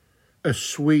A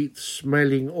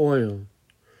sweet-smelling oil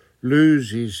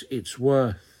loses its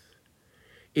worth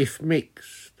if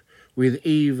mixed with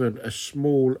even a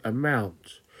small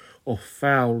amount of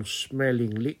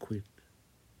foul-smelling liquid.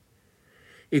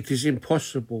 It is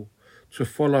impossible to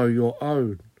follow your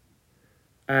own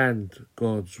and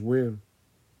God's will.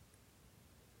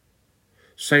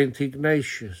 Saint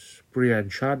Ignatius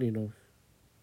Brianchaninov.